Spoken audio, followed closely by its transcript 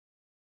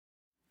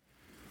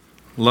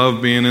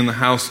Love being in the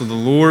house of the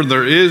Lord.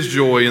 There is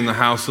joy in the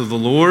house of the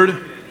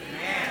Lord.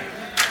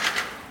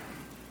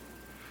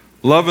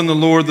 Loving the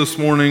Lord this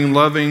morning,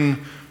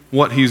 loving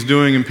what He's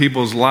doing in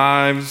people's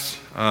lives,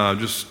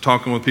 just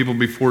talking with people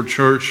before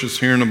church,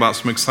 just hearing about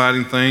some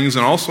exciting things,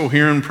 and also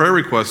hearing prayer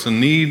requests and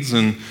needs.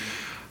 And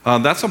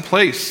that's a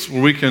place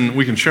where we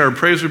can share our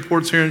praise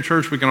reports here in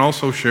church. We can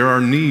also share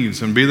our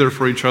needs and be there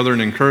for each other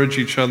and encourage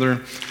each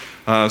other.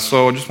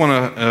 So I just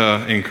want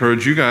to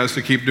encourage you guys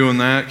to keep doing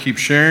that, keep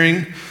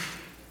sharing,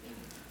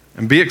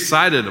 and be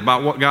excited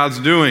about what God's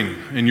doing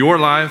in your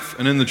life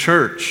and in the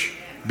church.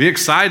 Be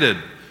excited.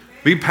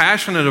 Be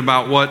passionate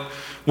about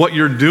what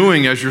you're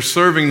doing as you're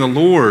serving the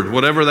Lord,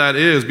 whatever that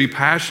is. Be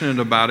passionate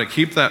about it.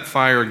 Keep that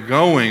fire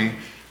going.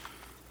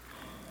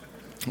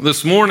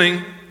 This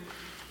morning,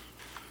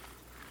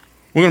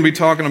 we're going to be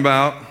talking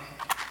about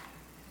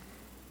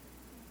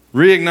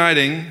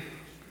reigniting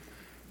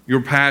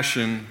your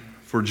passion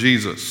for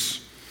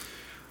Jesus.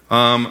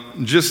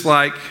 Just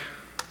like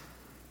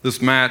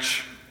this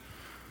match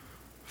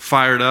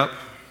fired up,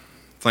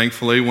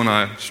 thankfully, when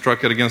I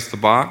struck it against the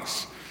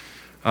box,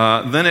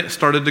 then it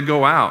started to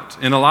go out.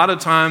 And a lot of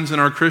times in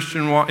our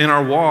Christian in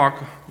our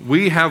walk,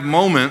 we have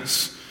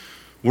moments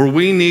where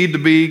we need to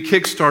be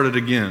kickstarted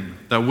again,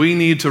 that we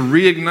need to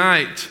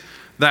reignite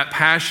that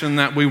passion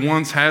that we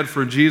once had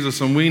for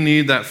Jesus, and we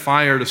need that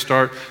fire to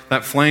start,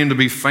 that flame to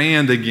be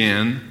fanned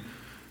again,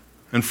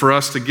 and for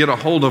us to get a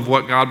hold of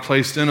what God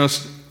placed in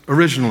us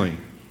originally.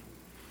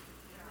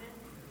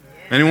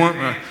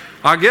 Anyone?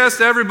 I guess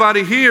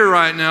everybody here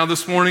right now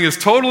this morning is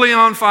totally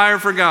on fire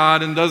for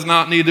God and does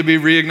not need to be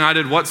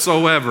reignited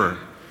whatsoever.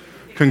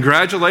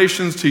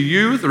 Congratulations to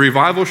you. The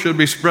revival should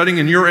be spreading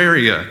in your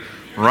area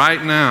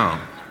right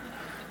now.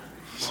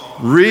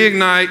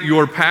 Reignite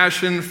your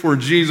passion for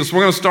Jesus.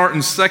 We're going to start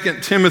in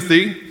 2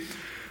 Timothy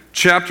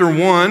chapter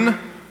 1,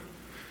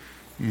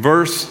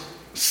 verse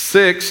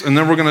 6, and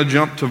then we're going to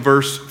jump to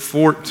verse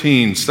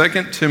 14.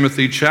 2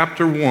 Timothy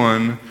chapter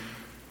 1,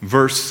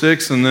 verse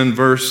 6 and then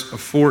verse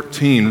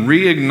 14.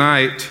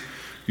 Reignite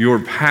your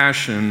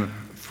passion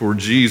for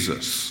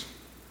Jesus.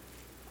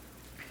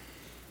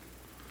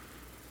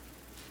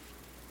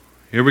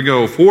 Here we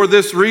go. For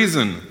this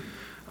reason,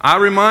 I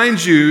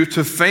remind you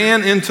to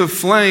fan into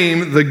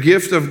flame the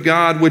gift of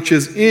God which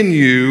is in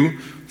you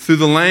through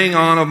the laying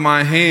on of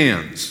my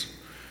hands.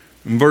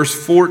 In verse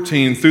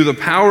 14, through the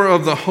power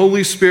of the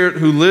Holy Spirit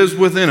who lives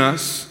within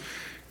us,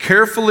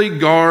 carefully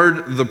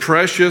guard the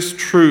precious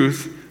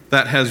truth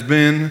that has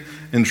been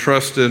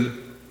entrusted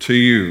to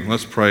you.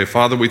 Let's pray.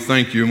 Father, we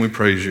thank you and we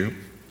praise you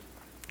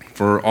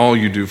for all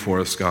you do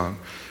for us, God.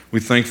 We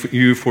thank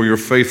you for your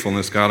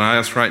faithfulness, God. I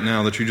ask right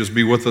now that you just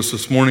be with us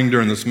this morning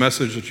during this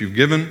message that you've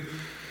given.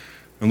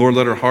 And Lord,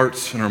 let our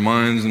hearts and our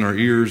minds and our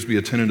ears be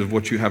attentive to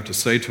what you have to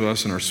say to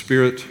us in our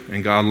spirit.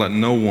 And God, let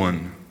no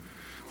one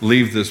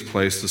leave this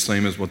place the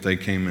same as what they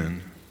came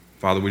in.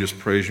 Father, we just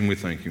praise you and we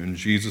thank you. In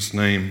Jesus'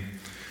 name,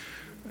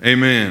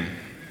 amen.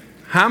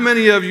 How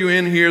many of you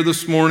in here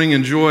this morning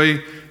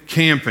enjoy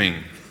camping?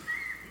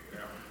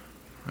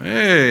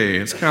 Hey,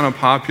 it's kind of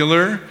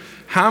popular.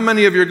 How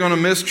many of you are going to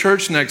miss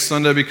church next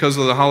Sunday because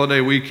of the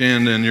holiday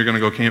weekend and you're going to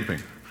go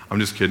camping? I'm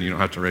just kidding. You don't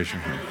have to raise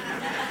your hand.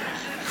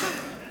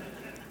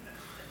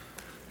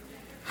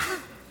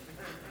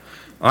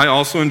 I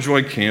also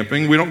enjoy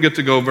camping. We don't get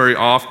to go very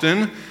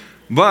often,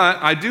 but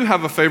I do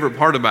have a favorite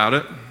part about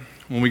it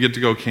when we get to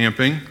go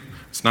camping.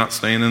 It's not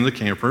staying in the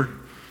camper.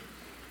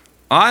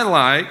 I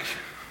like,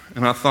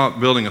 and I thought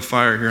building a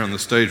fire here on the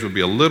stage would be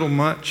a little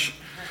much.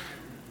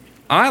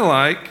 I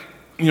like,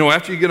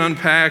 after you get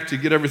unpacked, you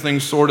get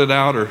everything sorted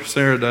out, or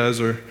Sarah does,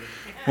 or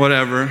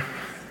whatever,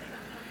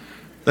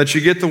 that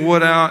you get the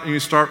wood out and you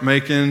start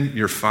making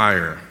your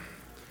fire.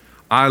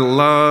 I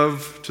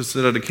love to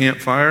sit at a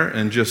campfire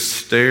and just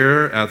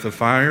stare at the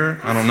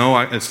fire. I don't know,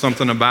 it's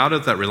something about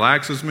it that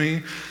relaxes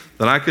me,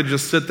 that I could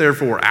just sit there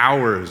for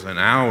hours and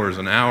hours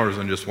and hours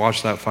and just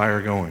watch that fire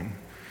going.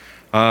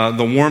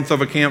 The warmth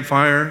of a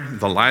campfire,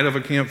 the light of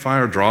a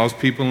campfire draws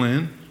people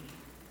in.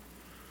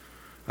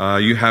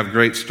 You have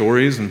great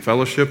stories and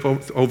fellowship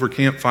over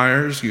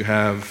campfires. You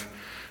have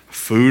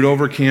food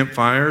over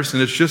campfires.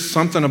 And it's just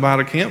something about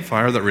a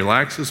campfire that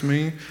relaxes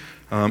me.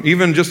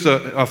 Even just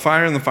a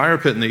fire in the fire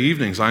pit in the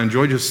evenings, I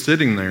enjoy just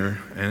sitting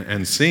there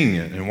and seeing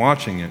it and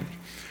watching it.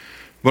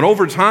 But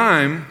over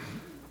time,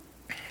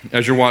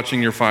 as you're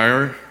watching your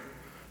fire,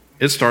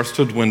 it starts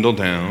to dwindle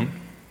down.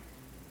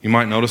 You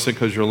might notice it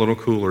because you're a little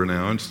cooler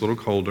now, it's a little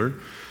colder.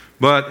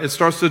 But it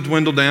starts to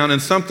dwindle down,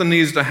 and something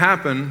needs to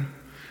happen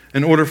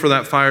in order for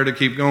that fire to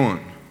keep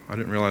going. I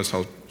didn't realize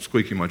how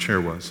squeaky my chair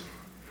was.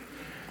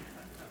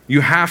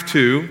 You have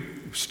to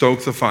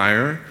stoke the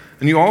fire,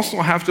 and you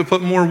also have to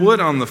put more wood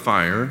on the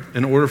fire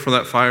in order for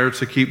that fire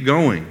to keep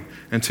going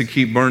and to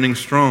keep burning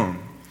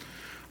strong.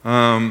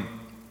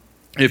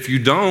 If you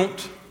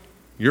don't,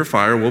 your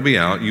fire will be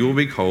out, you will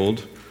be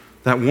cold.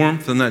 That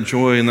warmth and that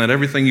joy and that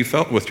everything you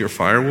felt with your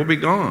fire will be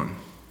gone.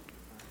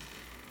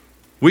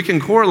 We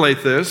can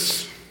correlate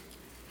this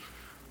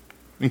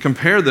and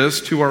compare this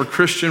to our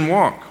Christian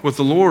walk with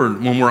the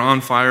Lord when we're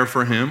on fire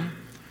for Him.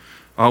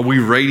 We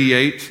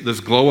radiate this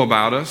glow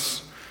about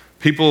us.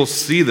 People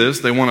see this.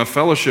 They want to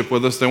fellowship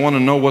with us. They want to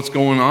know what's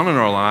going on in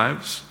our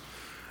lives.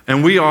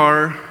 And we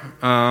are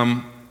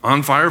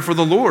on fire for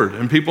the Lord,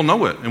 and people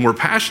know it. And we're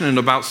passionate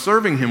about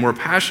serving Him. We're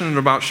passionate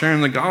about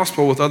sharing the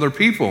gospel with other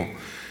people.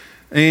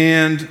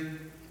 And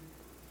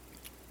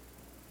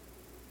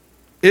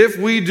if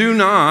we do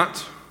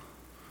not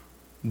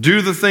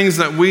do the things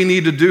that we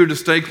need to do to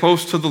stay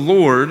close to the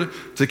Lord,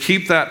 to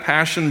keep that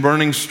passion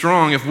burning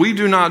strong, if we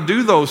do not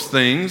do those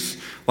things,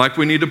 like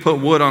we need to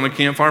put wood on a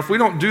campfire, if we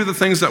don't do the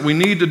things that we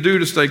need to do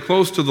to stay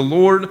close to the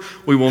Lord,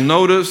 we will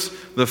notice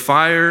the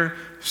fire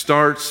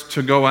starts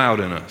to go out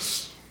in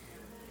us.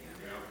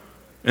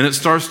 And it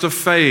starts to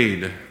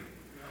fade.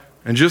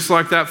 And just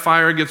like that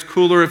fire gets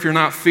cooler if you're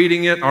not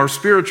feeding it, our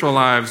spiritual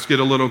lives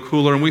get a little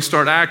cooler, and we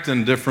start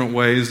acting different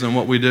ways than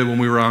what we did when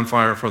we were on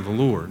fire for the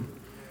Lord.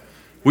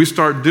 We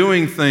start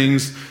doing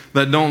things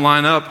that don't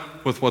line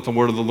up with what the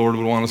word of the Lord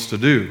would want us to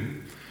do,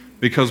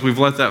 because we've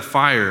let that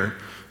fire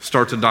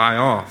start to die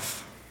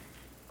off.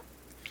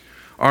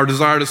 Our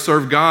desire to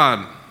serve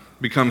God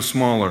becomes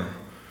smaller.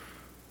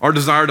 Our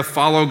desire to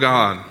follow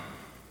God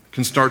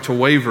can start to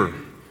waver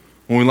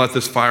when we let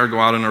this fire go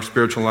out in our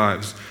spiritual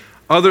lives.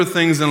 Other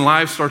things in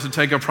life start to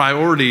take a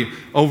priority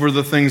over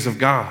the things of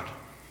God.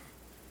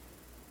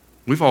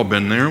 We've all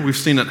been there. We've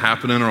seen it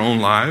happen in our own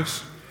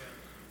lives.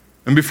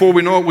 And before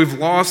we know it, we've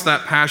lost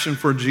that passion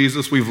for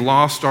Jesus. We've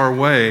lost our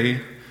way,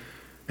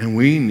 and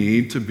we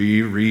need to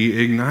be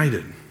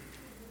reignited.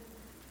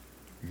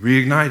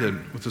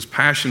 Reignited with this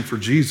passion for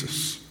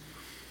Jesus.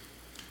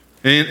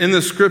 And in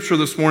the scripture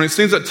this morning, it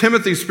seems that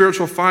Timothy's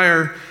spiritual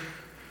fire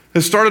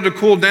has started to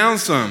cool down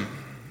some.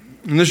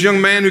 And this young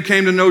man who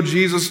came to know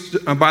Jesus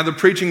by the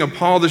preaching of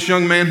Paul, this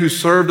young man who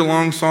served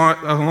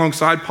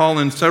alongside Paul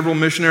in several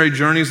missionary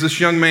journeys,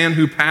 this young man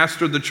who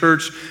pastored the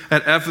church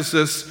at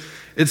Ephesus,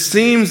 it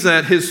seems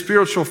that his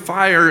spiritual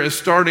fire is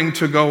starting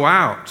to go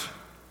out.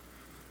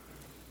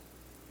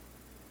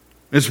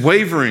 It's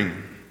wavering.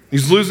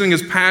 He's losing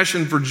his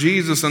passion for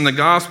Jesus and the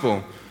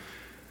gospel.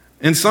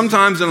 And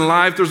sometimes in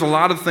life, there's a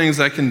lot of things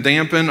that can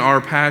dampen our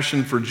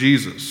passion for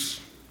Jesus.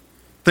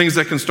 Things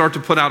that can start to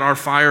put out our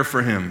fire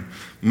for Him.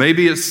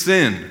 Maybe it's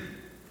sin.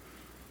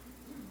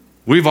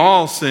 We've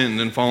all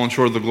sinned and fallen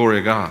short of the glory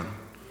of God.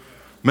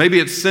 Maybe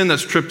it's sin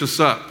that's tripped us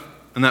up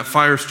and that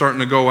fire's starting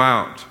to go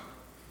out.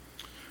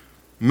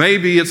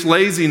 Maybe it's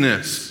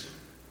laziness.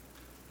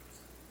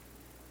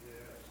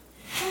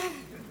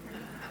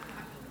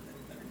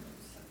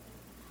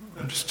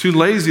 I'm just too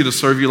lazy to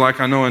serve you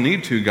like I know I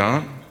need to,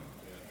 God.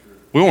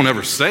 We won't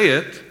ever say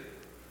it,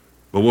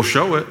 but we'll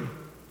show it.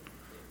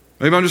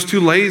 Maybe I'm just too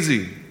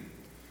lazy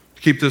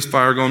to keep this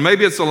fire going.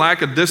 Maybe it's a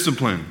lack of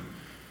discipline.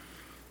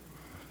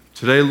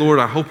 Today, Lord,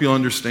 I hope you'll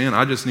understand,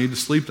 I just need to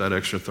sleep that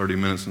extra 30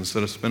 minutes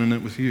instead of spending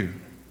it with you.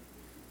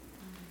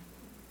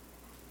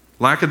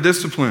 Lack of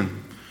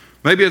discipline.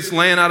 Maybe it's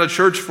laying out of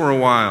church for a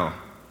while.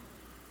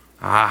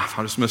 If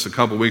I just miss a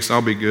couple weeks,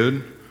 I'll be good.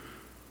 And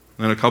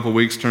then a couple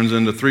weeks turns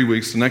into 3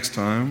 weeks the next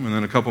time, and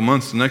then a couple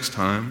months the next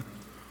time.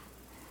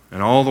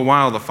 And all the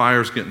while, the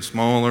fire's getting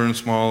smaller and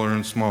smaller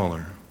and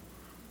smaller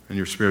in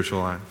your spiritual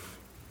life.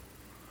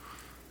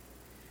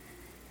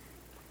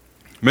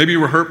 Maybe you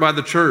were hurt by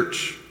the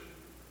church.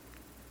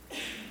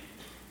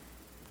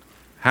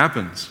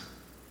 Happens.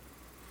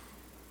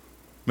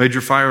 Made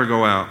your fire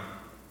go out.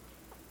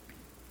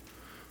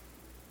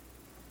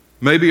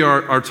 Maybe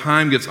our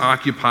time gets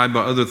occupied by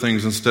other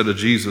things instead of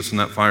Jesus, and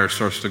that fire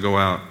starts to go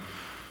out.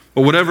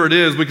 But whatever it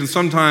is, we can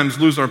sometimes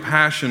lose our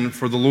passion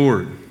for the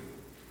Lord.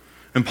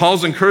 And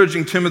Paul's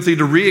encouraging Timothy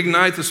to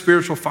reignite the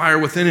spiritual fire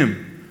within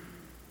him.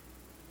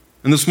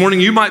 And this morning,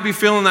 you might be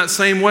feeling that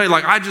same way,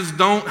 like, I just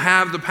don't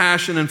have the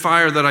passion and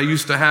fire that I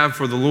used to have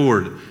for the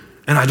Lord,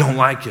 and I don't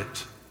like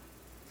it.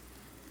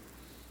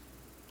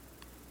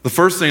 The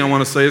first thing I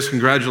want to say is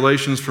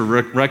congratulations for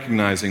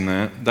recognizing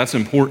that. That's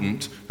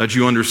important, that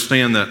you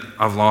understand that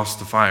I've lost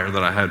the fire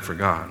that I had for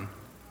God.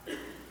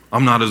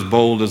 I'm not as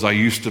bold as I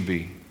used to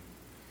be.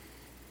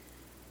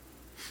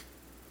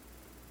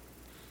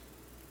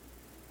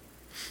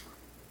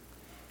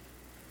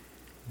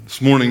 This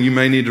morning, you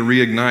may need to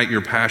reignite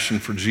your passion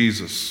for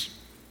Jesus.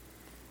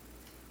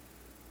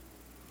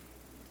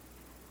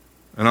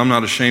 And I'm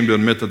not ashamed to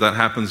admit that that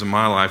happens in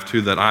my life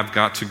too, that I've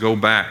got to go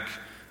back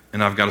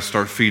and I've got to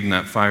start feeding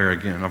that fire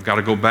again. I've got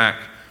to go back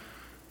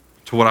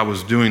to what I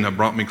was doing that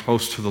brought me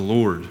close to the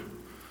Lord.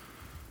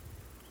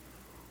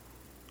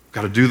 I've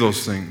got to do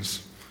those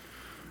things.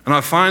 And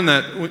I find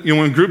that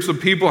when groups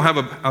of people have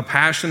a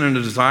passion and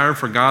a desire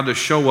for God to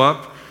show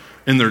up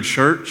in their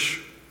church,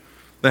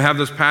 they have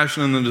this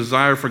passion and the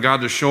desire for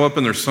God to show up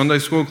in their Sunday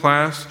school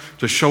class,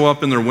 to show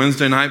up in their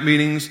Wednesday night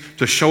meetings,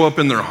 to show up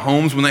in their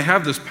homes. When they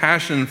have this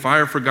passion and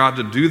fire for God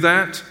to do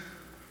that,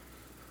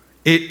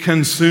 it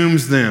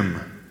consumes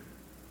them,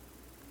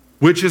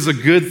 which is a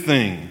good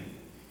thing.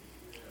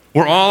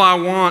 Where all I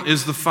want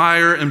is the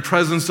fire and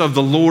presence of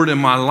the Lord in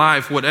my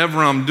life. Whatever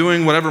I'm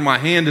doing, whatever my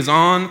hand is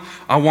on,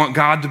 I want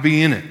God to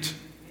be in it.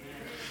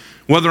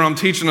 Whether I'm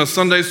teaching a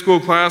Sunday school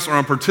class or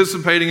I'm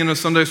participating in a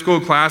Sunday school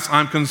class,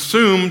 I'm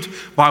consumed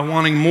by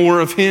wanting more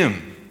of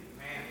him.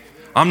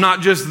 I'm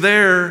not just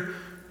there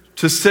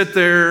to sit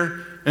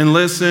there and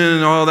listen,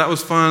 and oh, that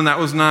was fun, that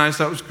was nice,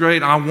 that was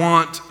great. I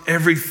want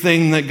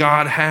everything that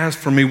God has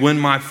for me when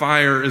my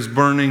fire is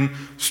burning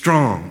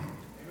strong.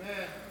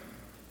 Amen.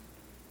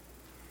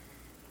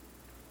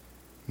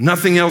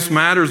 Nothing else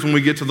matters when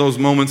we get to those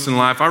moments in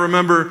life. I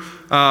remember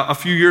a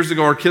few years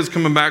ago, our kids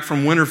coming back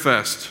from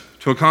Winterfest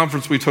to a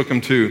conference we took them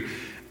to,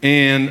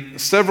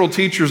 and several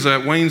teachers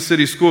at Wayne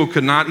City School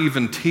could not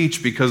even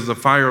teach because the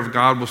fire of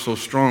God was so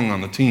strong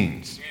on the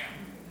teens.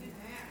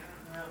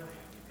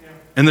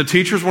 And the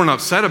teachers weren't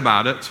upset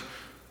about it.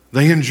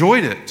 They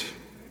enjoyed it.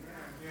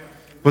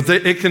 But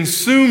it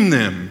consumed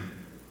them.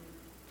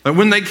 But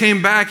when they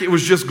came back, it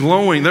was just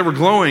glowing. They were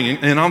glowing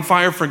and on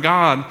fire for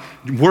God,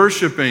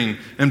 worshiping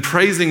and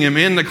praising him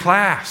in the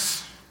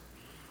class.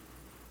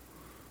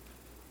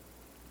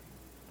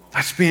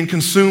 That's being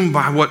consumed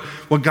by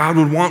what God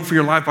would want for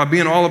your life, by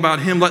being all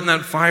about him, letting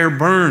that fire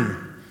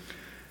burn.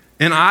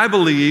 And I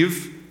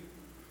believe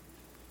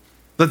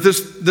that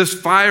this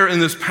fire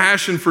and this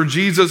passion for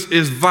Jesus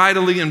is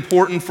vitally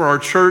important for our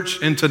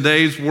church in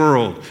today's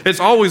world.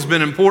 It's always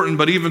been important,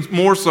 but even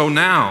more so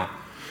now.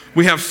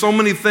 We have so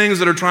many things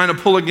that are trying to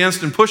pull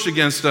against and push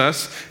against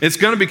us. It's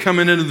going to be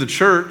coming into the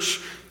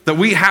church that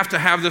we have to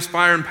have this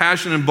fire and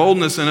passion and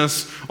boldness in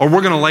us, or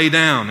we're going to lay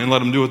down and let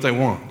them do what they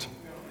want.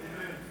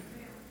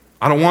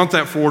 I don't want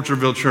that for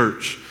Orchardville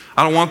Church.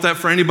 I don't want that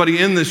for anybody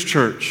in this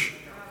church.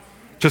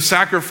 To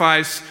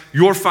sacrifice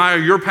your fire,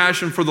 your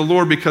passion for the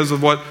Lord because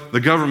of what the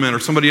government or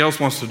somebody else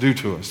wants to do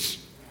to us.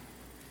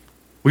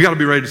 We got to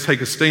be ready to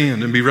take a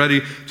stand and be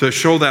ready to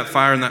show that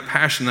fire and that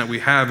passion that we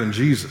have in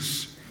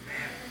Jesus.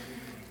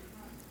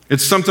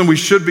 It's something we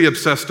should be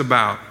obsessed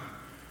about.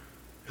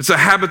 It's a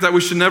habit that we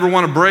should never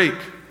want to break.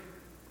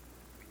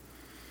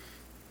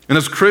 And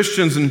as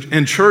Christians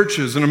and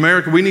churches in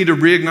America, we need to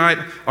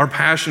reignite our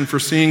passion for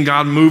seeing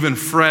God move in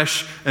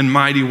fresh and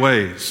mighty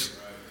ways.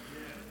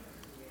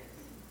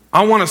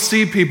 I want to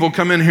see people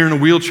come in here in a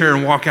wheelchair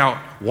and walk out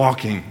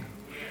walking.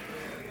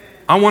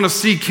 I want to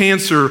see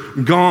cancer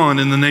gone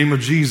in the name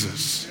of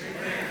Jesus.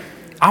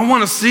 I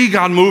want to see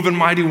God move in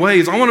mighty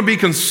ways. I want to be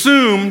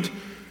consumed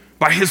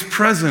by his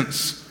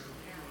presence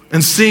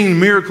and seeing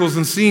miracles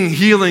and seeing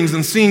healings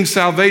and seeing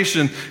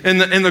salvation and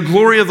the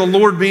glory of the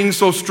Lord being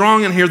so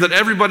strong in here that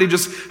everybody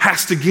just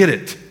has to get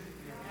it.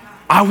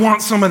 I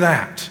want some of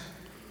that.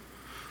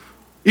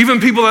 Even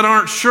people that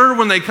aren't sure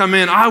when they come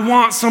in, I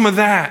want some of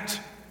that.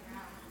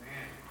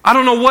 I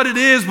don't know what it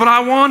is, but I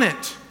want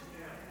it.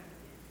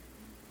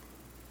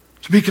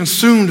 To be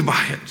consumed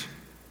by it.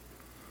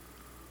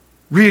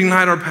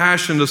 Reignite our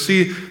passion to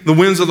see the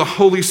winds of the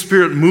Holy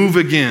Spirit move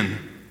again.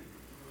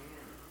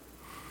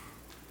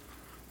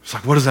 It's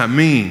like, what does that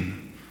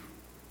mean?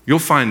 You'll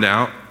find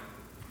out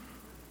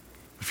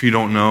if you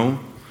don't know.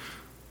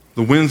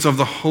 The winds of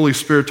the Holy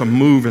Spirit to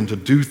move and to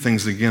do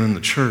things again in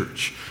the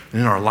church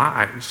and in our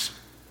lives.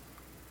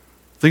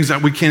 Things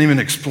that we can't even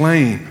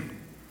explain.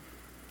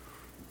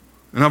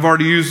 And I've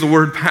already used the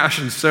word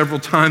passion several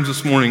times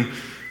this morning,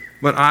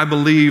 but I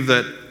believe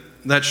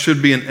that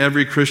should be in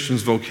every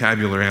Christian's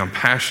vocabulary. I'm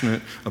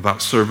passionate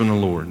about serving the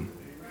Lord.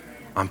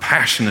 I'm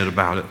passionate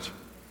about it.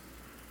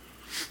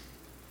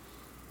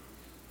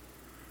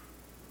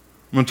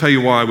 I'm going to tell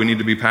you why we need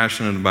to be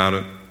passionate about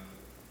it.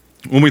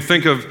 When we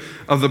think of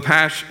the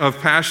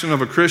passion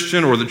of a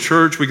Christian or the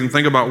church, we can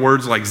think about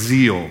words like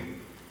zeal.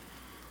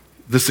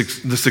 This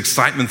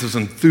excitement, this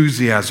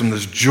enthusiasm,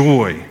 this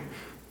joy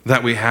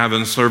that we have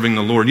in serving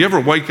the Lord. You ever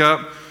wake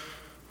up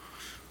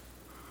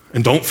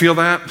and don't feel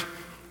that?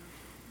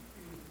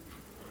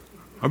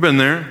 I've been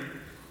there.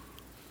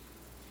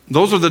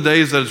 Those are the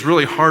days that it's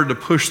really hard to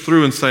push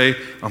through and say,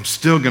 I'm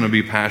still going to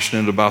be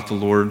passionate about the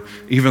Lord,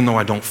 even though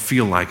I don't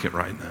feel like it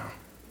right now.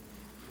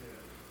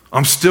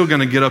 I'm still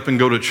going to get up and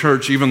go to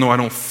church, even though I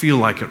don't feel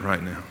like it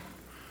right now.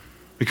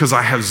 Because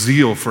I have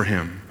zeal for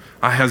him.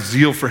 I have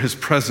zeal for his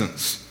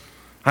presence.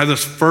 I have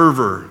this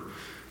fervor,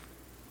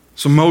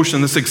 this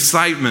emotion, this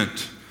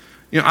excitement.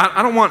 You know,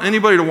 I don't want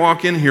anybody to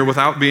walk in here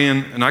without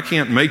being, and I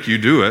can't make you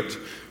do it,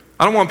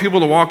 I don't want people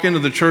to walk into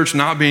the church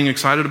not being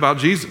excited about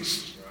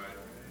Jesus.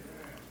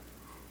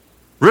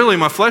 Really,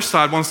 my flesh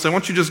side wants to say, why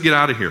don't you just get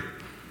out of here?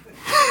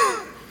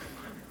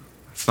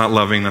 That's not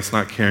loving, that's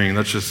not caring,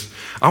 that's just,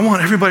 I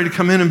want everybody to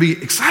come in and be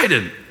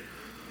excited.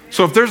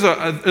 So if there's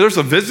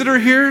a visitor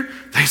here,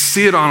 they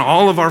see it on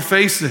all of our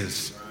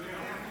faces.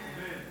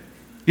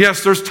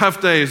 Yes, there's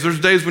tough days. There's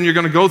days when you're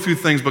going to go through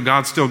things, but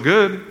God's still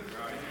good.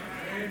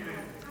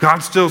 God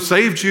still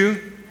saved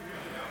you.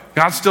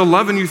 God's still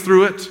loving you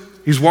through it.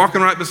 He's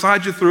walking right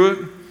beside you through it.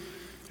 We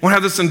want to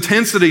have this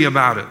intensity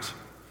about it.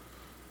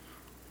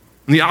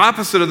 And the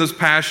opposite of this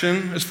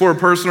passion is for a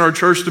person or a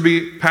church to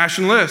be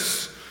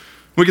passionless.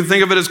 We can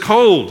think of it as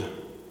cold.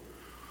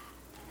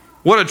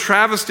 What a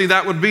travesty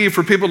that would be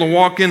for people to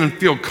walk in and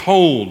feel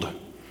cold,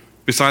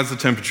 besides the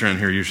temperature in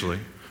here usually.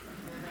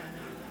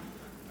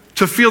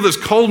 To feel this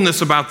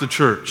coldness about the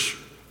church,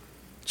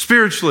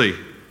 spiritually.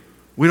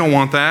 We don't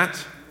want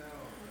that.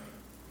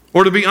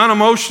 Or to be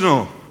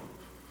unemotional.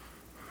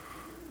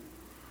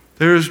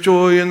 There is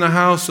joy in the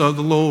house of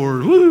the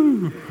Lord.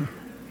 Woo!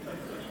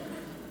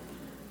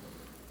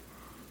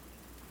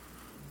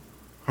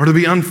 Or to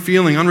be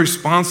unfeeling,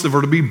 unresponsive,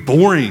 or to be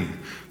boring.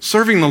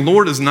 Serving the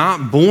Lord is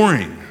not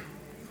boring.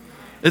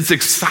 It's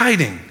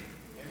exciting.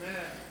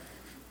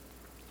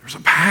 There's a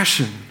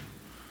passion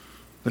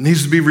that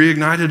needs to be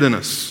reignited in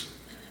us.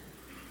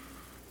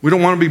 We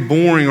don't want to be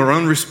boring or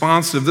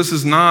unresponsive. This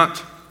is not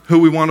who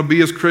we want to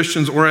be as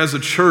Christians or as a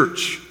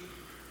church.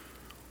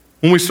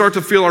 When we start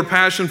to feel our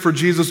passion for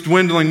Jesus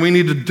dwindling, we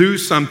need to do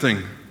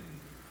something.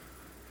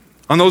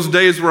 On those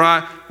days where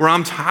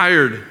I'm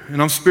tired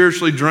and I'm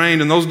spiritually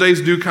drained, and those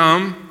days do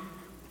come,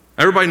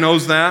 everybody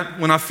knows that.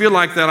 When I feel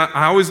like that,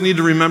 I always need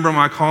to remember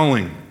my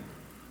calling.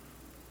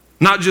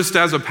 Not just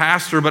as a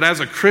pastor, but as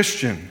a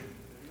Christian.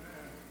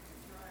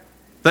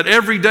 That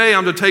every day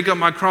I'm to take up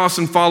my cross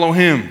and follow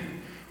Him.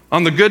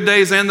 On the good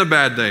days and the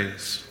bad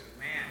days.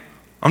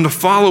 I'm to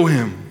follow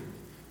Him.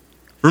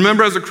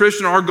 Remember, as a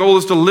Christian, our goal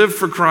is to live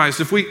for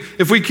Christ. If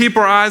we keep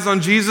our eyes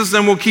on Jesus,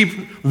 then we'll keep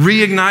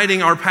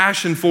reigniting our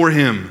passion for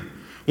Him.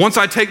 Once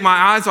I take my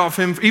eyes off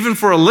Him, even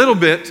for a little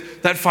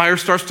bit, that fire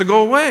starts to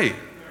go away.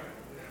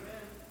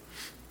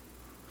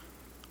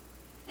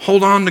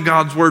 Hold on to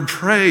God's Word.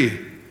 Pray.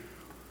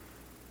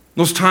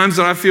 Those times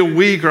that I feel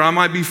weak or I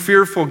might be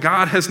fearful,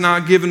 God has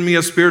not given me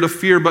a spirit of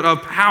fear, but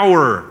of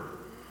power.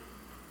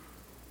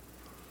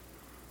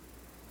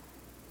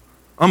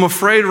 I'm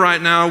afraid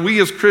right now we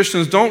as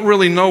Christians don't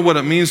really know what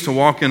it means to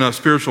walk in a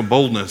spiritual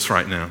boldness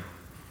right now.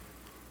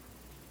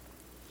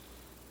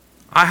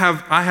 I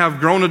have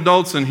grown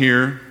adults in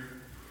here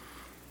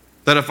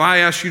that if I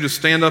asked you to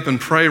stand up and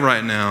pray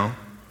right now,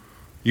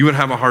 you would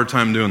have a hard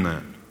time doing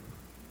that.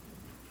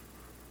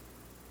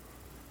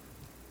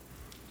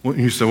 Well,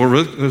 you say,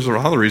 well, there's a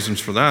lot of reasons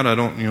for that. I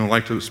don't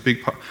like to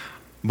speak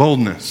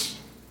boldness.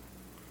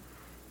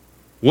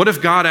 What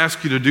if God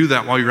asked you to do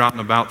that while you're out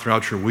and about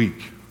throughout your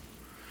week?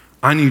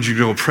 I need you to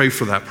go pray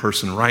for that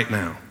person right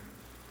now.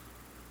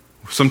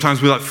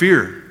 Sometimes we let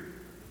fear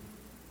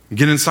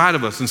get inside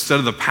of us instead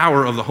of the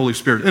power of the Holy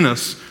Spirit in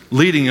us,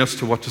 leading us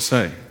to what to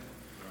say.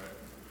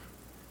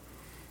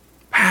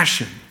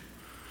 Passion.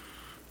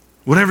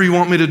 Whatever you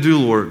want me to do,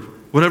 Lord,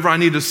 whatever I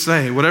need to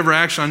say, whatever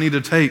action I need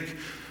to take,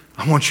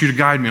 I want you to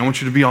guide me. I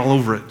want you to be all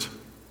over it.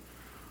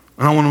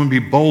 And I want to be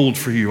bold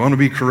for you. I want to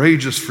be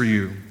courageous for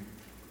you.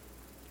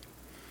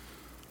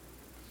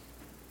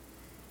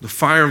 The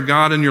fire of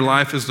God in your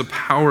life is the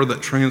power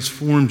that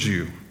transforms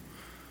you.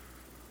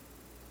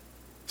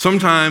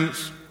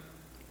 Sometimes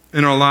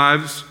in our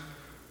lives,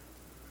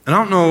 and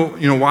I don't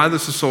know, why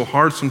this is so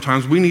hard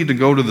sometimes, we need to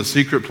go to the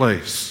secret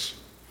place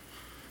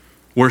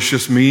where it's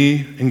just me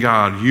and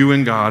God, you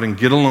and God, and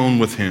get alone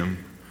with Him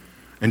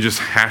and just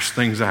hash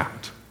things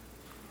out.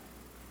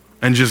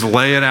 And just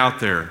lay it out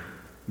there.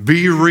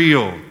 Be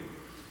real.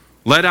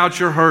 Let out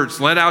your hurts.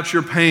 Let out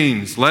your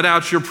pains. Let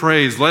out your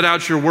praise. Let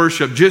out your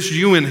worship. Just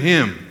you and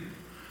Him.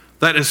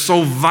 That is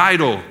so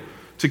vital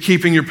to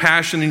keeping your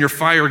passion and your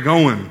fire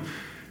going.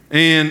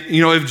 And,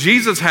 if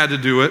Jesus had to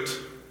do it,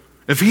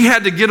 if He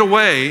had to get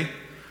away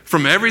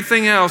from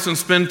everything else and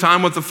spend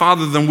time with the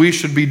Father, then we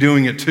should be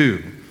doing it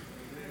too.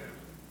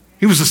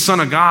 He was the Son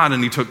of God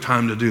and He took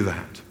time to do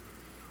that.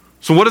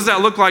 So what does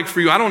that look like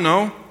for you? I don't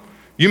know.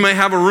 You may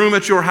have a room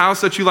at your house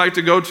that you like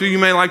to go to. You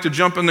may like to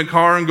jump in the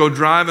car and go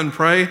drive and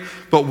pray,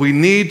 but we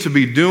need to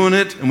be doing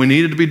it, and we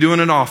need to be doing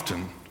it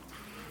often.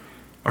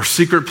 Our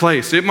secret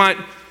place. It might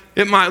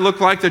look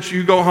like that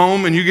you go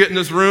home and you get in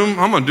this room.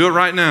 I'm going to do it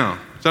right now.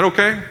 Is that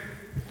okay?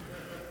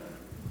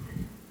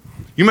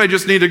 You may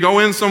just need to go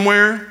in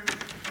somewhere,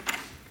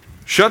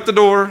 shut the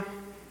door,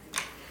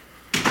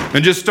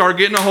 and just start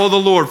getting a hold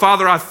of the Lord.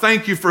 Father, I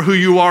thank you for who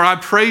you are. I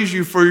praise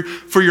you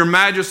for your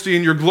majesty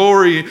and your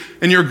glory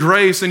and your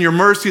grace and your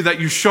mercy that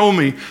you show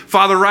me.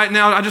 Father, right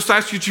now, I just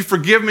ask you to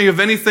forgive me of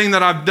anything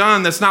that I've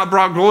done that's not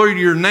brought glory to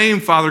your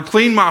name, Father.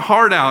 Clean my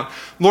heart out.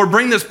 Lord,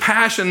 bring this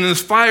passion and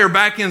this fire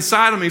back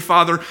inside of me,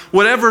 Father.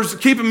 Whatever's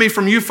keeping me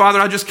from you, Father,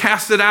 I just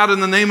cast it out in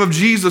the name of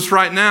Jesus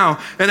right now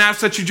and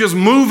ask that you just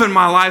move in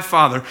my life,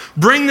 Father.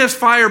 Bring this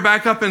fire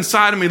back up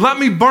inside of me. Let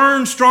me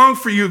burn strong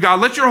for you, God.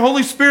 Let your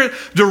Holy Spirit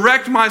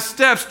direct my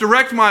steps,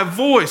 direct my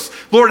voice.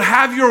 Lord,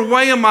 have your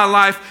way in my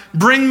life.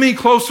 Bring me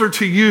closer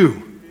to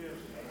you.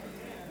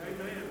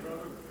 Amen,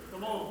 brother.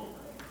 Come on.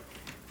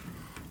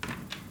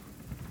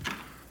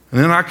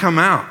 And then I come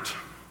out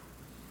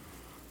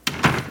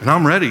and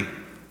I'm ready.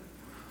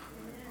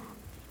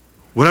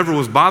 Whatever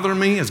was bothering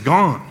me is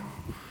gone.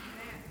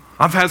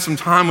 I've had some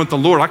time with the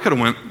Lord. I could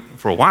have went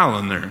for a while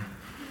in there.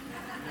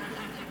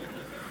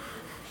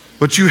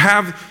 But you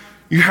have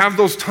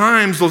those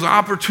times, those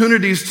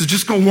opportunities to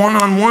just go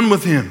one-on-one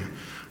with Him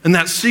in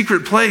that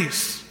secret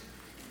place.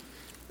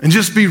 And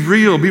just be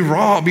real, be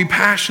raw, be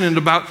passionate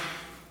about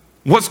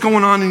what's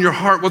going on in your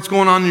heart, what's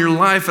going on in your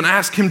life, and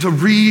ask Him to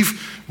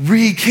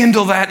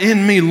rekindle that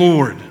in me,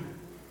 Lord.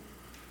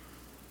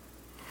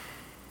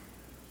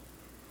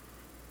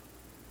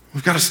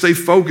 We've got to stay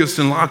focused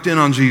and locked in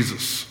on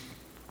Jesus.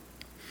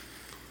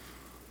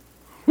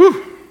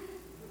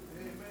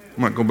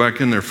 Might go back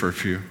in there for a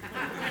few.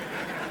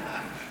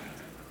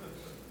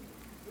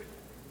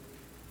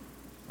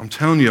 I'm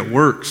telling you, it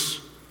works.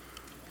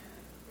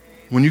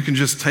 When you can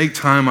just take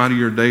time out of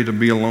your day to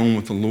be alone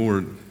with the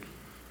Lord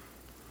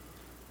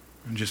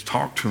and just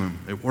talk to Him,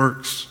 it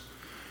works.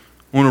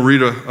 I want to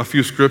read a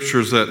few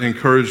scriptures that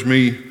encourage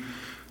me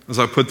as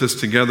I put this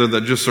together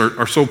that just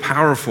are so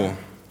powerful.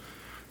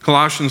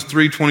 Colossians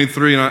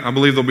 3:23, and I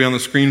believe they'll be on the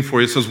screen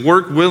for you. It says,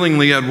 work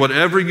willingly at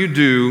whatever you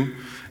do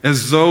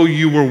as though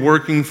you were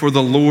working for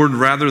the Lord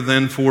rather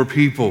than for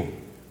people.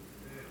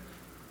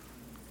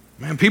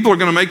 Man, people are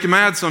going to make you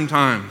mad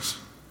sometimes,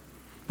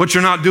 but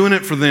you're not doing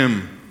it for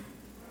them.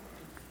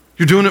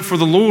 You're doing it for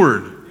the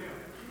Lord.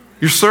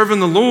 You're serving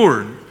the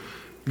Lord.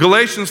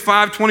 Galatians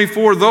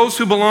 5:24, those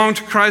who belong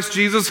to Christ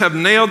Jesus have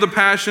nailed the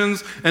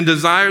passions and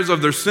desires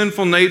of their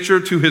sinful nature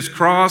to His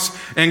cross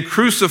and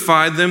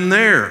crucified them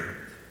there.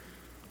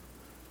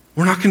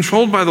 We're not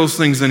controlled by those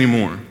things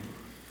anymore.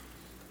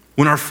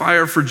 When our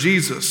fire for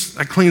Jesus,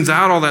 that cleans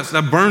out all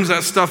that burns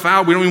that stuff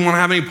out. We don't even want to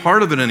have any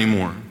part of it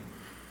anymore.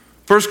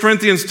 1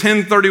 Corinthians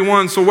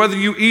 10:31, so whether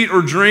you eat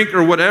or drink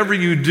or whatever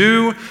you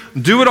do,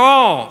 do it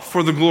all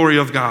for the glory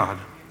of God.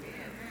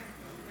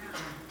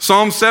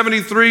 Psalm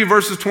 73,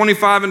 verses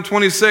 25 and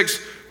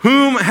 26,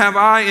 whom have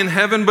I in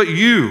heaven but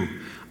you?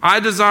 I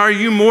desire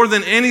you more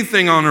than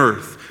anything on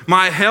earth.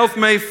 My health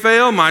may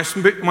fail, my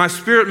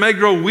spirit may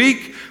grow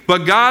weak,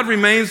 but God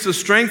remains the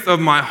strength of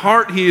my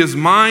heart. He is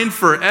mine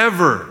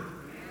forever.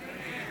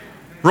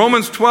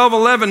 Romans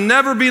 12:11,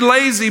 never be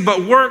lazy,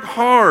 but work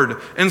hard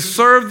and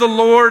serve the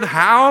Lord.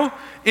 How?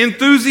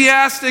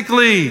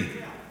 Enthusiastically.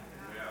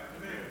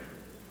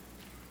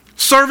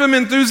 Serve Him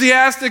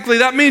enthusiastically.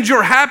 That means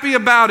you're happy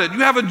about it. You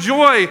have a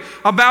joy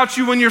about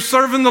you when you're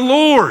serving the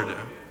Lord.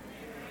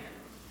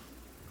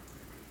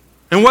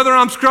 And whether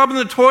I'm scrubbing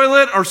the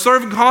toilet or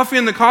serving coffee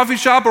in the coffee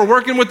shop or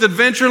working with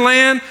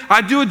Adventureland, I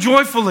do it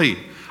joyfully.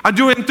 I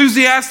do it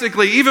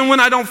enthusiastically, even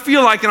when I don't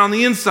feel like it on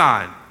the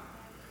inside.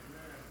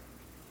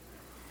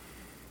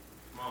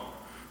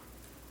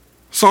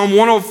 Psalm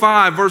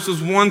 105,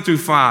 verses 1 through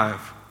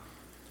 5.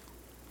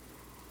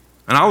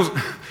 And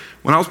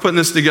when I was putting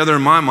this together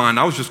in my mind,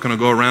 I was just going to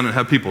go around and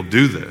have people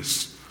do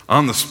this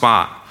on the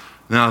spot.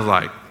 And I was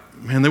like,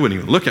 man, they wouldn't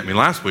even look at me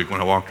last week when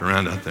I walked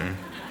around out there.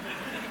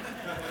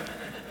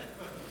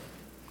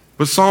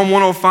 But Psalm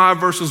 105,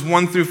 verses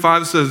 1 through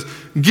 5 says,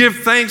 give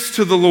thanks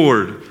to the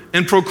Lord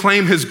and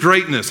proclaim His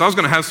greatness. I was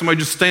going to have somebody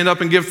just stand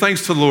up and give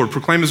thanks to the Lord,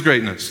 proclaim His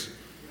greatness.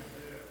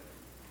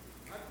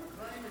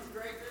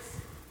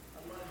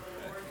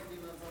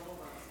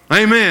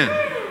 Amen.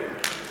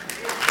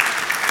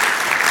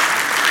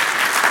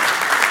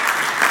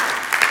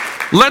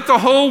 Let the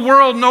whole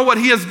world know what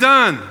He has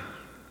done.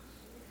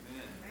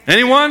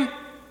 Anyone?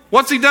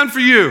 What's He done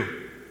for you?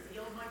 He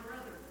healed my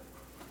brother.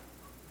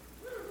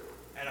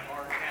 Had a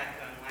heart attack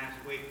done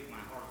last week. My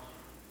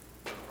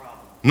heart's no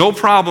problem. No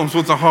problems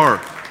with the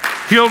heart.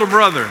 Healed a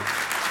brother.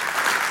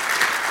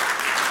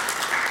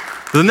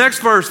 The next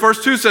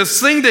verse 2 says,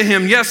 sing to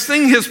Him. Yes,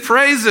 sing His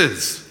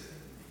praises.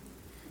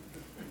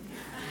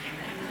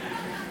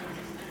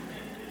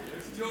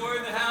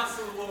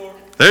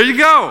 There you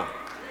go.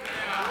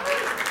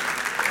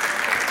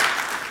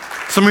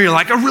 Some of you are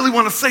like, I really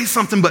want to say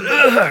something, but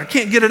I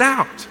can't get it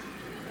out.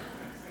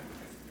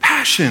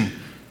 Passion,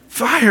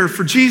 fire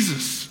for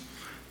Jesus.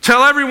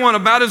 Tell everyone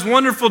about His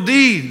wonderful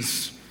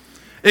deeds.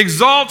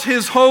 Exalt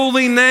His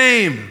holy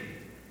name.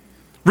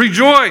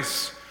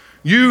 Rejoice,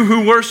 you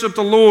who worship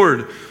the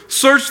Lord.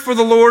 Search for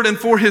the Lord and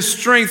for His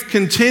strength.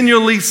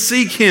 Continually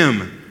seek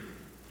Him.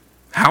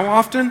 How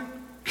often?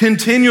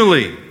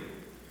 Continually.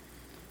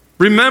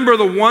 Remember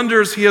the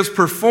wonders He has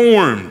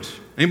performed.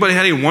 Anybody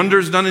had any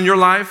wonders done in your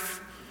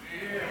life?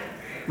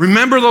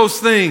 Remember those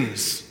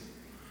things.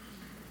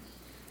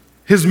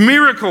 His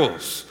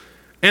miracles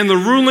and the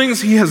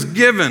rulings He has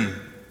given.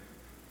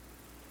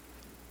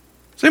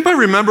 Does anybody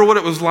remember what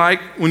it was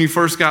like when you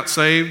first got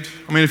saved?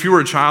 I mean, if you were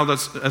a child,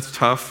 that's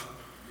tough.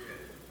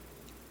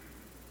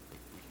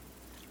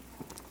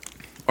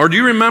 Or do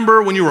you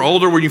remember when you were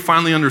older when you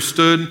finally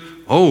understood,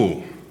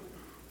 oh,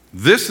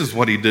 this is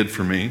what He did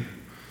for me.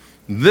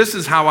 This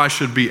is how I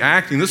should be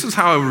acting. This is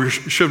how I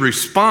should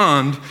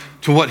respond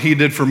to what He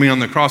did for me on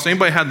the cross.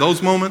 Anybody had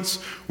those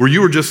moments where you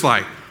were just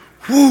like,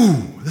 whoo,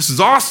 this is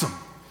awesome?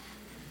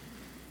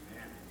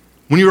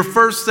 When you were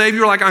first saved,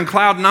 you were like on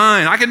cloud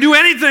 9. I can do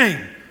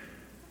anything.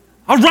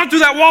 I'll run through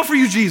that wall for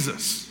you,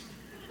 Jesus.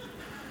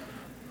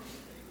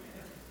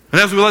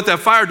 And as we let that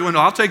fire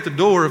dwindle, I'll take the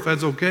door if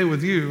that's okay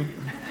with you.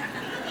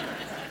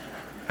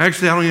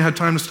 Actually, I don't even have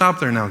time to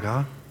stop there now,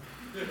 God.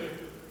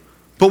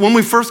 But when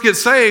we first get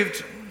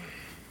saved,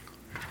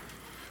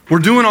 we're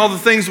doing all the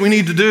things we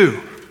need to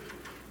do.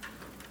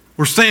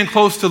 We're staying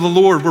close to the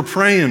Lord. We're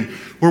praying.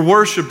 We're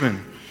worshiping.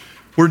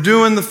 We're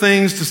doing the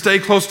things to stay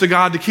close to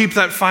God, to keep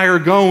that fire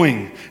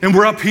going. And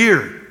we're up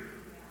here.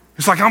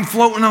 It's like I'm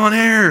floating on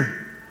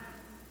air.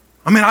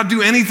 I mean, I'd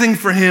do anything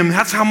for Him.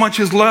 That's how much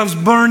His love's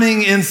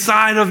burning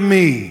inside of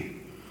me.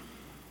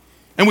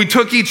 And we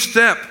took each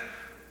step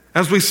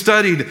as we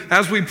studied,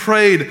 as we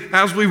prayed,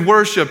 as we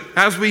worshiped,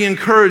 as we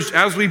encouraged,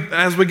 as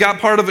we got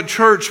part of a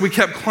church, we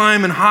kept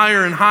climbing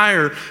higher and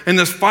higher, and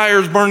this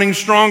fire's burning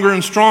stronger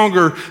and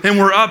stronger, and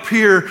we're up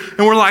here,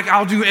 and we're like,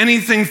 I'll do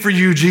anything for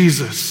you,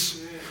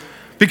 Jesus,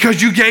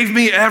 because you gave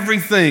me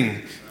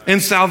everything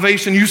in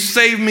salvation. You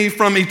saved me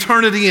from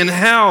eternity in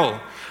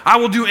hell. I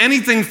will do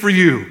anything for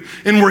you.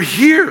 And we're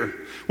here.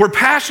 We're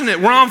passionate.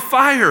 We're on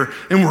fire,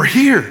 and we're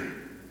here.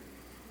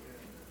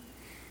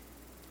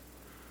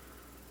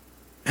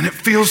 And it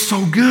feels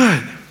so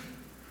good.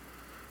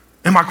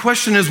 And my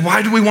question is,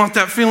 why do we want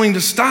that feeling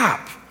to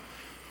stop?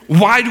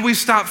 Why do we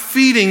stop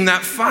feeding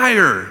that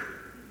fire?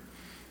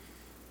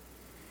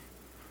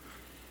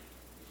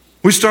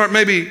 We start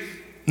maybe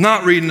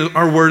not reading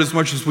our word as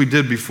much as we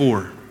did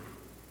before.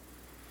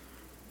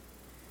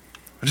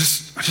 I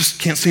just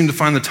can't seem to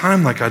find the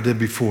time like I did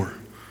before.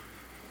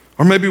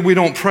 Or maybe we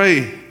don't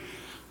pray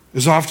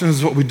as often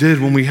as what we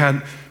did when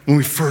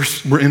we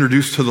first were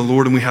introduced to the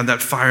Lord and we had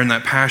that fire and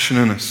that passion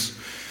in us.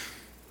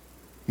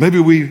 Maybe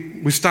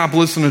we stop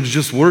listening to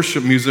just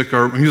worship music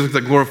or music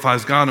that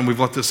glorifies God, and we've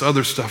let this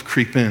other stuff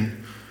creep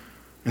in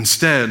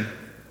instead.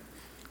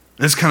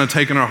 It's kind of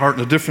taken our heart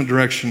in a different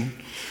direction.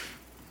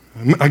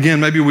 Again,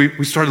 maybe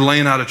we started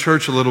laying out of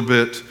church a little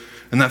bit,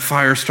 and that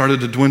fire started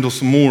to dwindle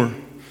some more.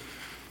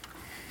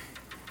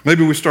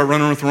 Maybe we start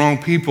running with the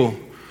wrong people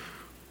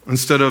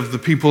instead of the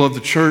people of the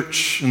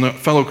church and the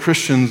fellow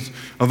Christians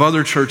of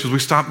other churches. We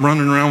stop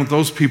running around with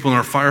those people, and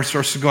our fire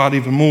starts to go out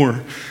even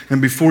more. And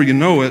before you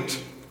know it,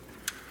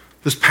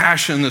 this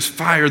passion, this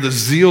fire, this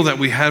zeal that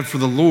we had for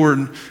the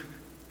Lord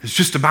has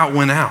just about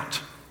went out.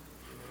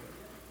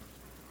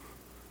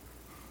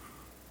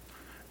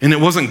 And it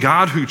wasn't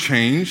God who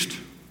changed.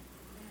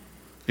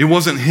 It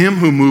wasn't Him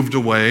who moved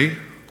away.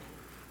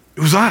 It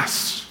was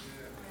us.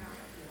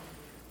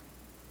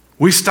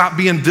 We stopped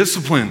being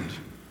disciplined.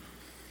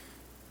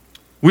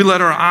 We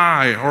let our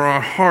eye or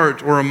our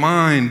heart or our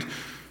mind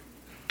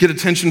get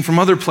attention from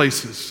other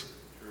places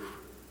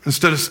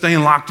instead of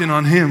staying locked in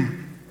on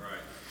Him.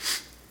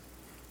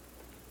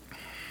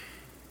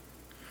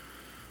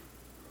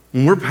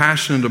 When we're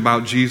passionate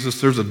about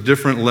Jesus, there's a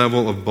different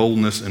level of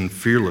boldness and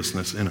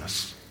fearlessness in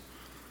us.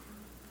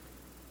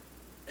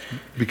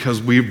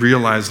 Because we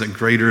realize that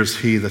greater is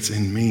He that's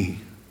in me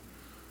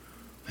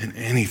than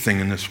anything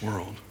in this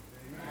world.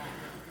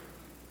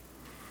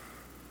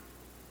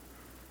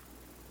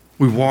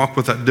 We walk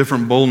with that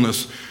different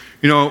boldness.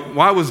 You know,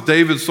 why was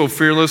David so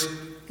fearless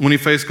when he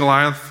faced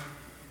Goliath?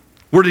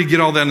 Where did he get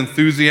all that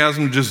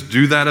enthusiasm to just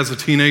do that as a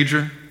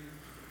teenager?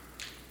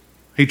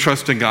 He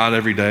trusted God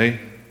every day.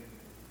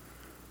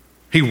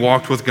 He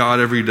walked with God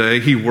every day.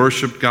 He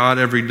worshiped God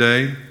every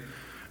day.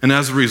 And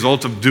as a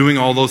result of doing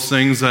all those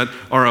things that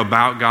are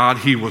about God,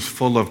 he was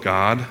full of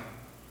God.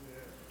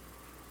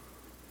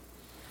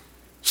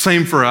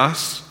 Same for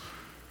us.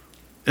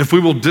 If we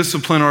will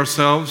discipline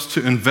ourselves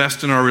to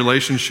invest in our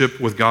relationship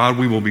with God,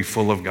 we will be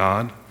full of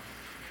God.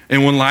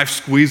 And when life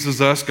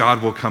squeezes us,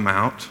 God will come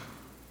out.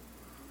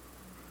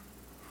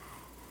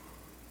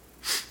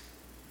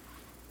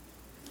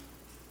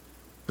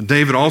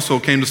 David also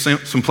came to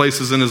some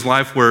places in his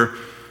life where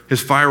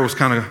his fire was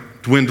kind of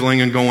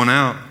dwindling and going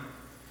out.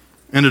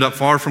 Ended up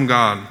far from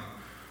God.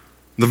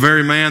 The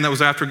very man that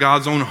was after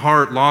God's own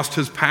heart lost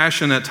his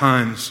passion at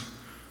times.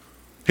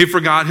 He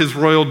forgot his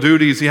royal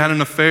duties. He had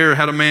an affair,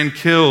 had a man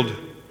killed.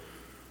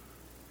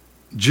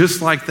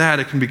 Just like that,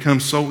 it can become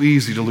so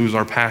easy to lose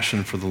our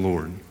passion for the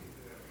Lord.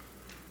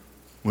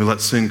 We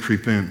let sin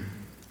creep in.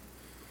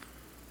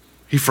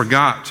 He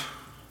forgot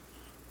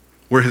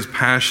where his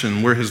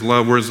passion, where his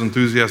love, where his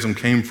enthusiasm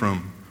came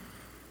from.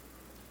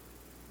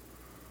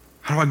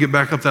 How do I get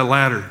back up that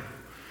ladder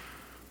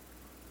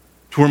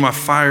to where my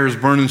fire is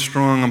burning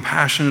strong? I'm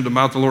passionate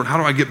about the Lord. How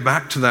do I get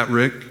back to that,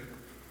 Rick?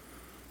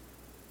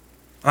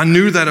 I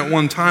knew that at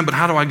one time, but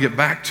how do I get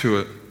back to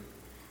it?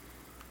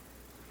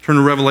 Turn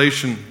to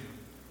Revelation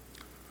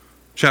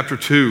chapter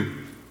 2,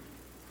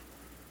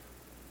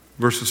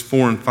 verses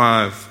 4 and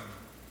 5.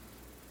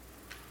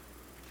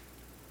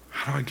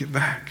 How do I get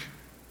back?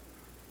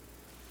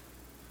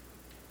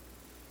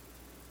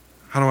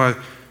 How do I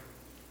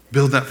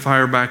build that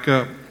fire back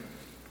up?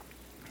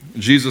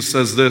 Jesus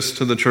says this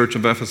to the church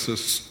of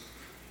Ephesus.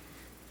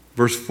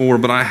 Verse 4,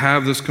 but I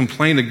have this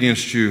complaint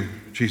against you,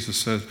 Jesus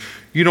says.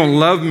 You don't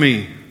love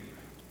me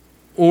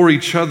or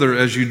each other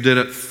as you did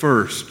at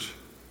first.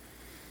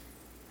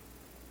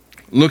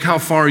 Look how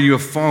far you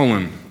have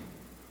fallen.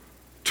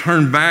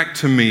 Turn back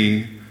to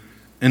me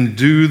and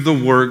do the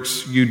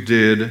works you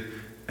did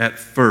at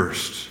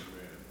first.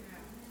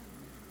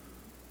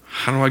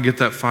 How do I get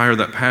that fire,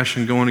 that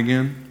passion going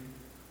again?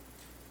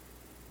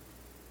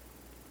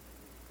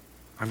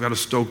 I've got to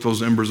stoke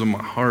those embers of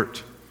my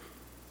heart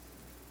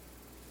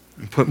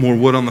and put more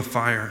wood on the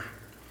fire.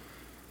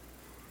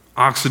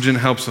 Oxygen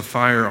helps the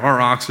fire.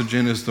 Our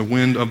oxygen is the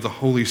wind of the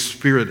Holy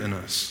Spirit in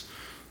us,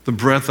 the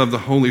breath of the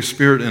Holy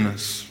Spirit in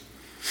us.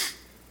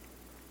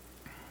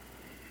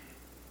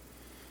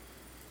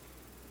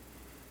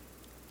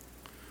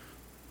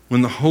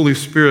 When the Holy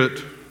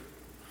Spirit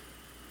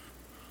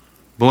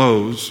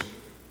blows,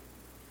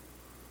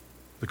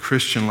 the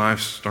Christian life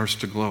starts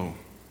to glow.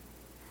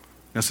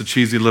 That's a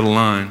cheesy little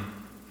line,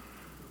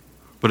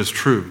 but it's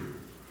true.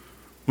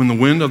 When the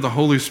wind of the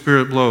Holy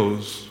Spirit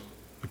blows,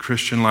 the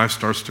Christian life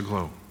starts to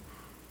glow.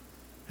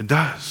 It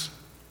does.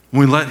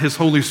 When we let His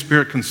Holy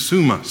Spirit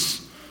consume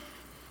us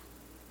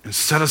and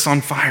set us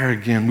on fire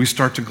again, we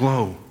start to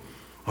glow,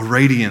 a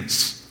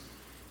radiance.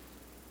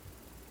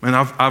 And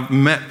I've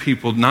met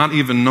people, not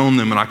even known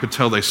them, and I could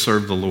tell they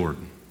served the Lord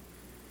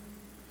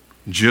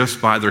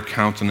just by their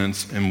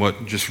countenance and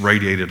what just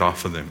radiated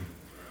off of them.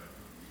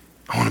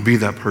 I want to be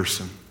that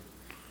person.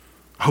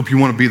 I hope you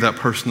want to be that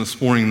person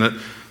this morning that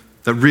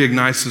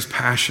reignites his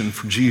passion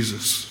for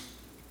Jesus.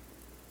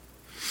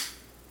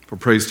 If our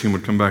praise team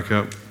would come back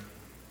up.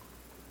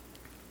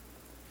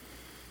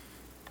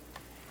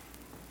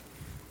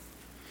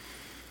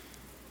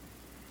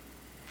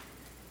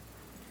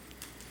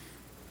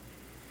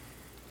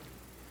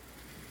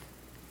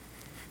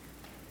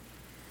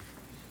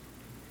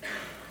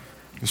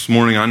 This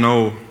morning, I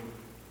know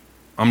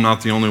I'm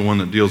not the only one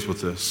that deals with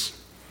this.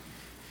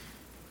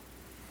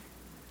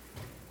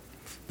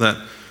 That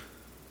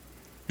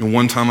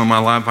one time in my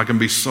life, I can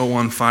be so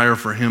on fire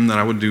for Him that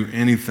I would do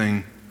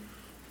anything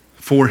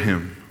for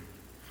Him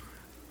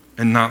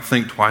and not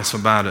think twice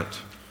about it.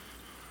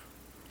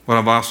 But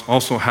I've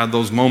also had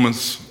those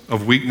moments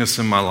of weakness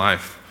in my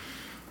life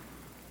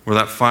where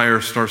that fire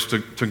starts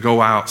to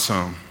go out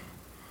some,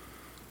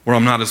 where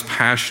I'm not as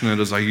passionate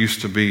as I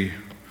used to be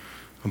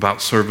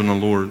about serving the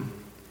Lord.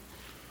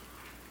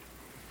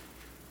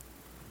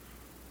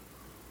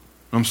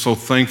 I'm so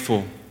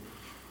thankful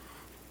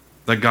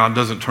that God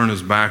doesn't turn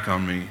His back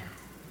on me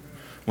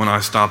when I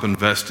stop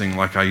investing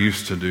like I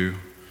used to do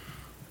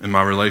in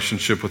my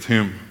relationship with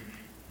Him.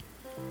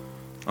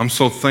 I'm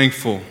so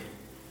thankful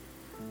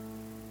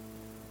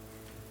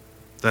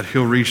that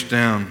He'll reach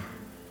down,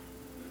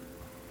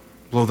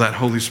 blow that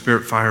Holy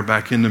Spirit fire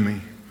back into me,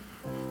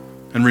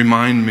 and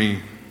remind me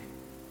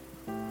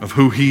of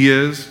who He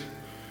is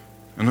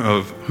and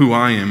of who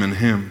I am in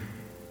Him.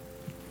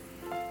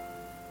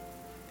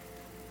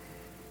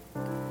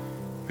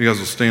 You guys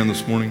will stand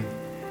this morning.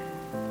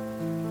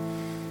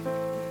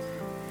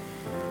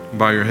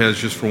 Bow your heads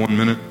just for 1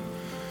 minute.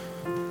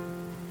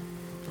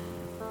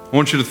 I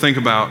want you to think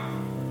about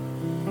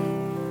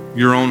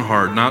your own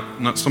heart,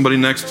 not somebody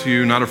next to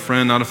you, not a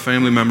friend, not a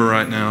family member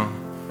right now.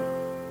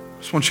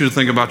 I just want you to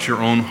think about your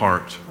own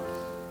heart.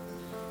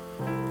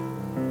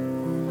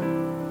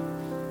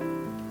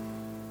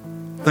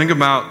 Think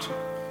about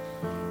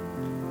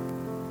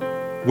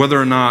whether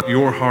or not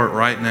your heart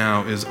right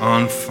now is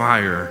on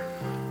fire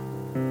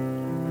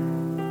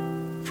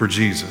for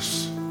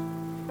Jesus.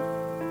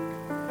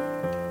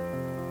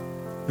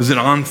 Is it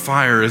on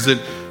fire? Is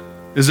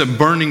it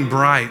burning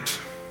bright?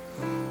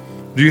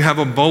 Do you have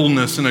a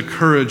boldness and a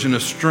courage and a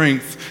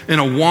strength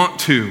and a want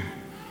to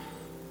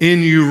in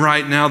you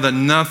right now that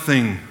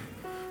nothing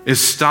is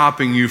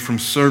stopping you from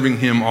serving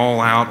Him all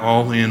out,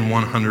 all in,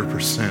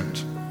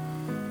 100%?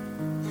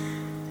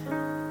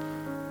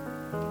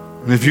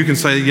 And if you can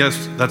say,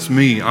 yes, that's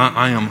me,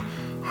 I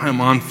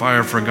am on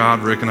fire for God,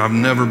 Rick, and I've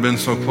never been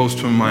so close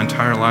to Him my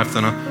entire life,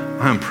 then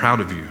I am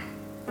proud of you.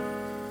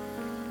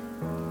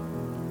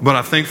 But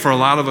I think for a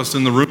lot of us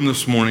in the room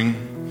this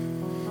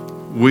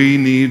morning, we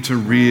need to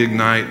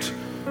reignite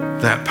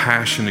that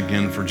passion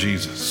again for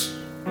Jesus.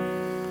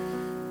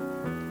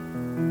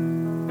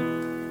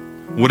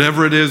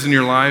 Whatever it is in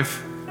your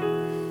life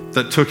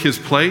that took His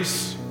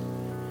place,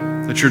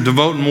 that you're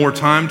devoting more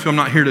time to, I'm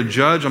not here to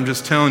judge, I'm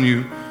just telling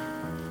you,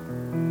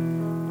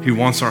 He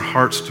wants our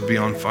hearts to be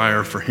on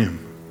fire for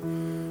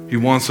Him. He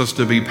wants us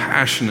to be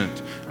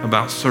passionate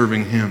about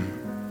serving Him.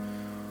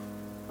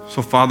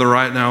 So, Father,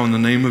 right now, in the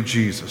name of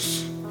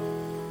Jesus,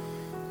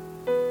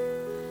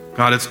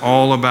 God, it's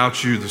all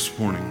about You this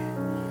morning.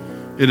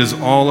 It is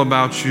all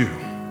about You.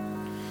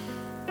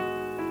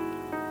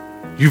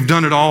 You've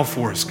done it all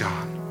for us,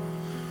 God.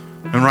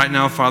 And right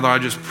now, Father, I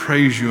just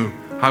praise You.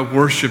 I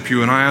worship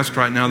You, and I ask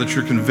right now that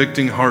You're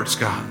convicting hearts,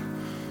 God.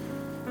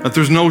 That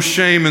there's no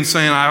shame in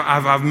saying,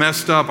 I've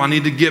messed up, I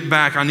need to get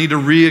back, I need to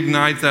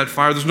reignite that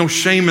fire. There's no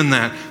shame in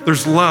that.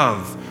 There's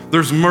love,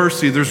 there's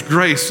mercy, there's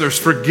grace, there's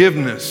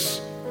forgiveness.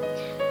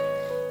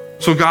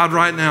 So God,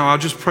 right now, I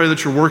just pray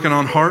that You're working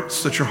on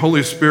hearts, that Your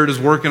Holy Spirit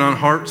is working on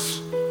hearts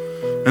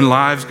and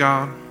lives,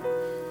 God.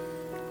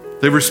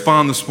 They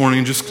respond this morning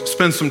and just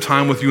spend some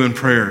time with You in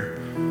prayer.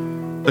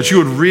 That You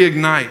would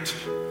reignite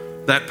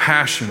that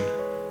passion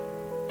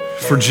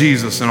for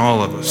Jesus in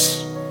all of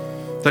us.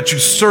 That You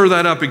stir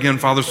that up again,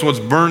 Father, so it's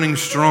burning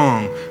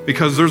strong,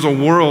 because there's a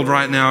world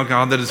right now,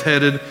 God, that is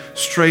headed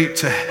straight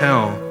to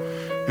hell,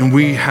 and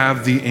we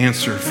have the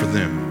answer for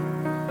them.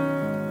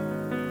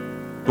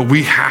 But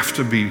we have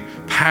to be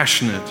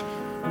passionate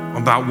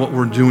about what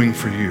we're doing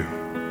for You.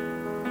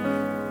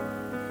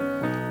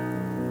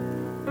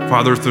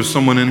 Father, if there's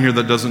someone in here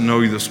that doesn't know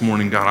You this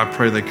morning, God, I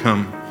pray they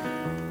come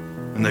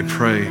and they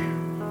pray,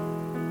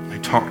 and they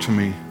talk to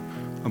me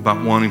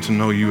about wanting to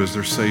know You as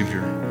their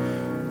Savior.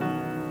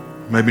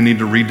 maybe need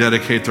to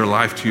rededicate their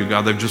life to you,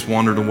 God. They've just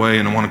wandered away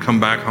and want to come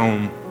back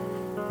home,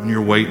 and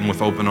you're waiting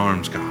with open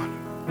arms, God.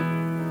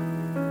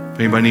 If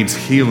anybody needs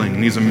healing,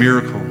 needs a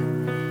miracle,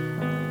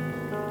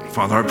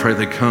 Father, I pray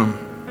they come.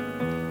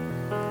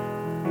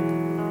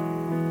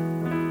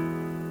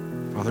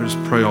 Father,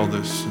 just pray all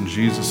this in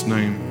Jesus'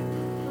 name.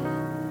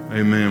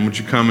 Amen. Would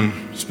you come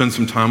and spend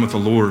some time with the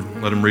Lord?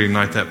 Let him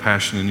reignite that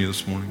passion in you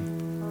this morning.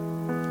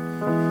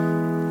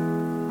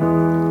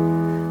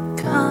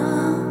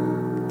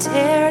 Come,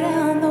 tear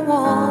down the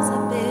walls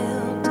I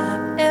built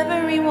up,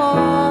 every wall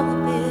I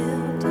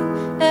built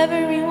up,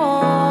 every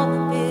wall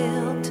I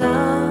built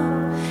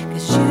up,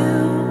 'cause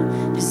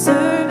you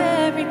deserve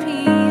every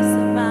piece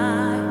of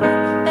my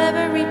heart,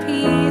 every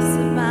piece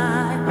of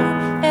my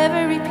heart,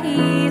 every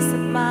piece of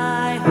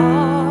my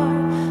heart.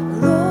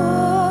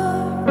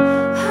 Lord,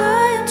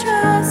 I am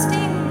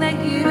trusting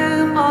that you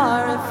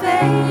are a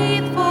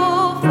faithful